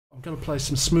I'm going to play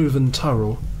some Smoove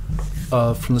Turrell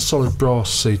from the Solid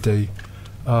Brass CD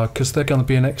because they're going to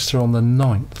be in Exeter on the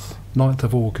 9th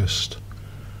of August.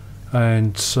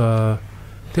 And the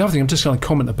other thing I'm just going to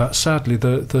comment about, sadly,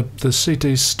 the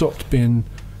CD's stopped being...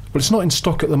 Well, it's not in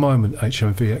stock at the moment,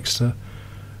 HMV Exeter.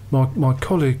 My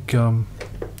colleague,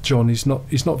 John, he's not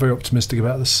very optimistic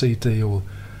about the CD or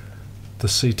the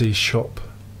CD shop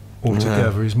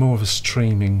altogether. No. He's more of a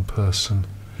streaming person.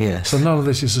 Yes. So none of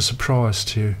this is a surprise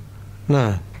to you.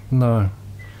 No. No.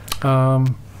 The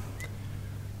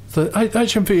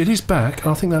HMV, it is back,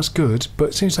 and I think that's good, but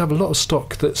it seems to have a lot of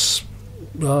stock that's,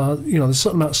 there's a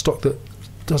certain amount of stock that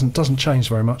doesn't change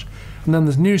very much. And then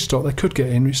there's new stock they could get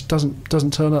in which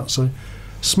doesn't turn up. So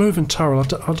Smoove Turrell,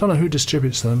 I don't know who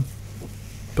distributes them,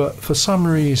 but for some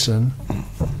reason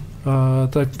they're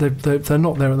not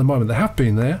there at the moment. They have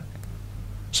been there.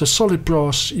 So Solid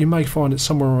Brass, you may find it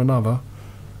somewhere or another,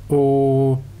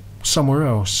 or somewhere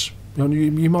else.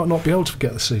 You might not be able to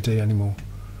get the CD anymore.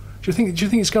 Do you think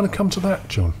it's going to come to that,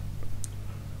 John?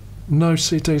 No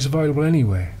CDs available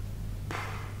anywhere.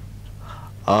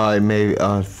 I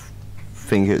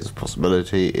think it's a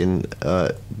possibility in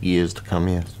years to come.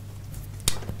 Yes.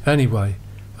 Anyway,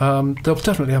 they'll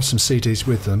definitely have some CDs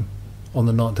with them on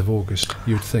the 9th of August.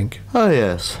 You'd think. Oh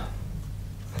yes.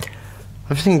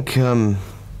 I think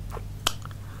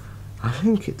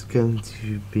it's going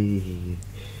to be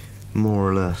more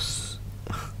or less.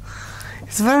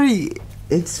 It's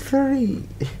very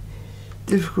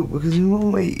difficult because in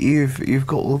one way you've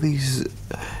got all these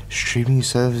streaming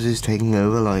services taking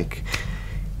over, like,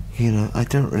 I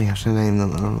don't really have to name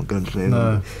them. I'm not going to name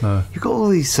them. No. You've got all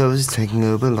these services taking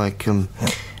over, like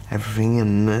everything,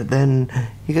 and then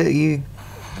you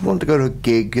want to go to a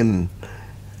gig, and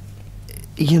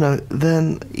you go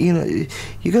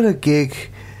to a gig.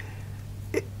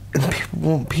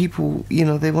 And people,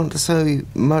 they want to sell you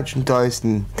merchandise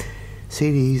and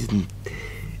CDs, and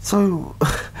so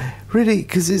really,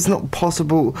 because it's not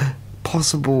possible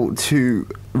to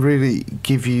really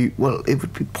give you. Well, it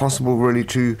would be possible really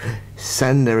to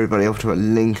send everybody off to a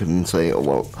link and say, oh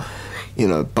well,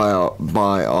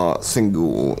 buy our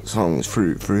single or songs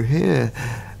through here.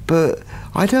 But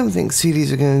I don't think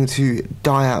CDs are going to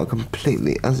die out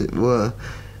completely, as it were,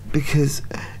 because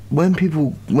when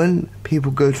people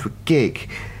go to a gig,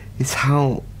 it's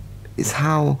how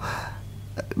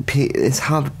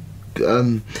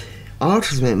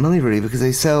artists make money, really, because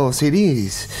they sell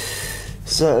CDs.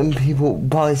 Certain people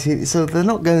buy CDs, so they're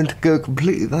not going to go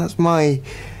completely. That's my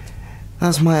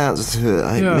answer to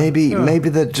it. Maybe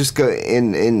they'll just go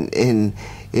in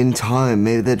time.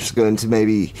 Maybe they're just going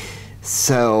to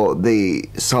sell the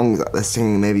songs that they're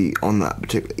singing maybe on that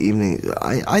particular evening.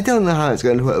 I don't know how it's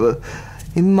going to work, but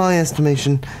in my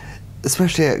estimation,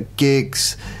 especially at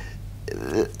gigs,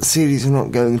 CDs are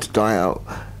not going to die out,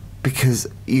 because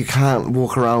you can't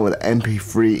walk around with an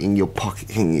MP3 in your pocket,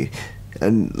 can you?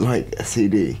 And like a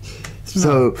CD.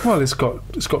 So well, it's got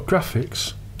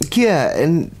graphics. Yeah,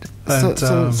 and so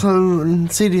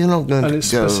CDs are not going to go. And it's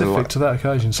specific to that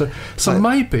occasion. So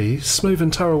maybe Smoove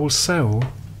Turrell will sell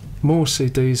more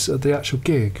CDs at the actual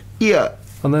gig. Yeah.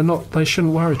 And they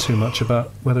shouldn't worry too much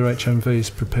about whether HMV is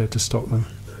prepared to stock them.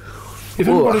 If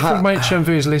anybody from HMV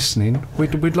is listening,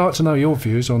 we'd like to know your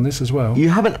views on this as well. You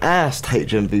haven't asked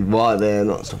HMV why they're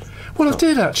not stocking. Well, I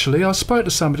did actually. I spoke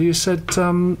to somebody who said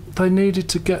they needed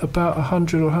to get about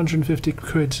 100 or 150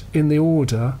 quid in the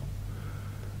order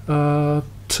to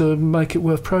make it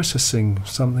worth processing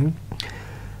something.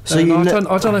 So I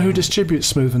don't know who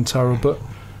distributes Smoove Turrell, but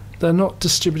they're not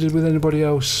distributed with anybody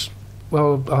else.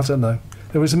 Well, I don't know.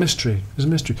 It was a mystery.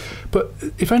 But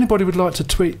if anybody would like to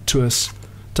tweet to us,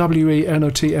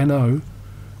 WENOTNO,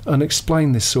 and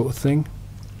explain this sort of thing,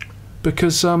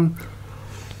 because how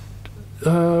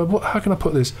can I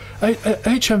put this?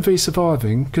 HMV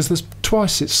surviving, because there's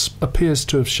twice it appears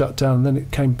to have shut down and then it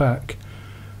came back,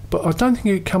 but I don't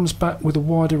think it comes back with a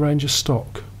wider range of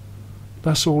stock.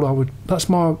 That's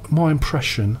my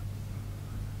impression.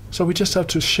 So we just have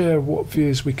to share what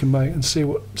views we can make and see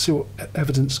what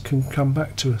evidence can come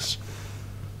back to us.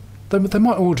 They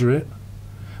might order it.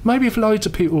 Maybe if loads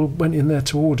of people went in there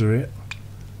to order it,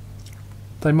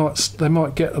 they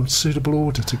might get a suitable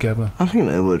order together. I think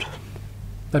they would.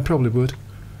 They probably would.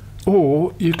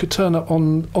 Or you could turn up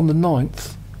on the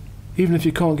 9th, even if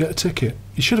you can't get a ticket.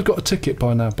 You should have got a ticket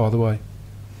by now, by the way,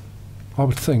 I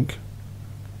would think.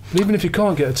 But even if you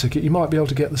can't get a ticket, you might be able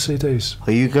to get the CDs.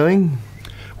 Are you going?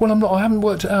 Well, I'm not. I haven't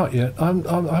worked it out yet. I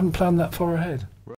haven't planned that far ahead.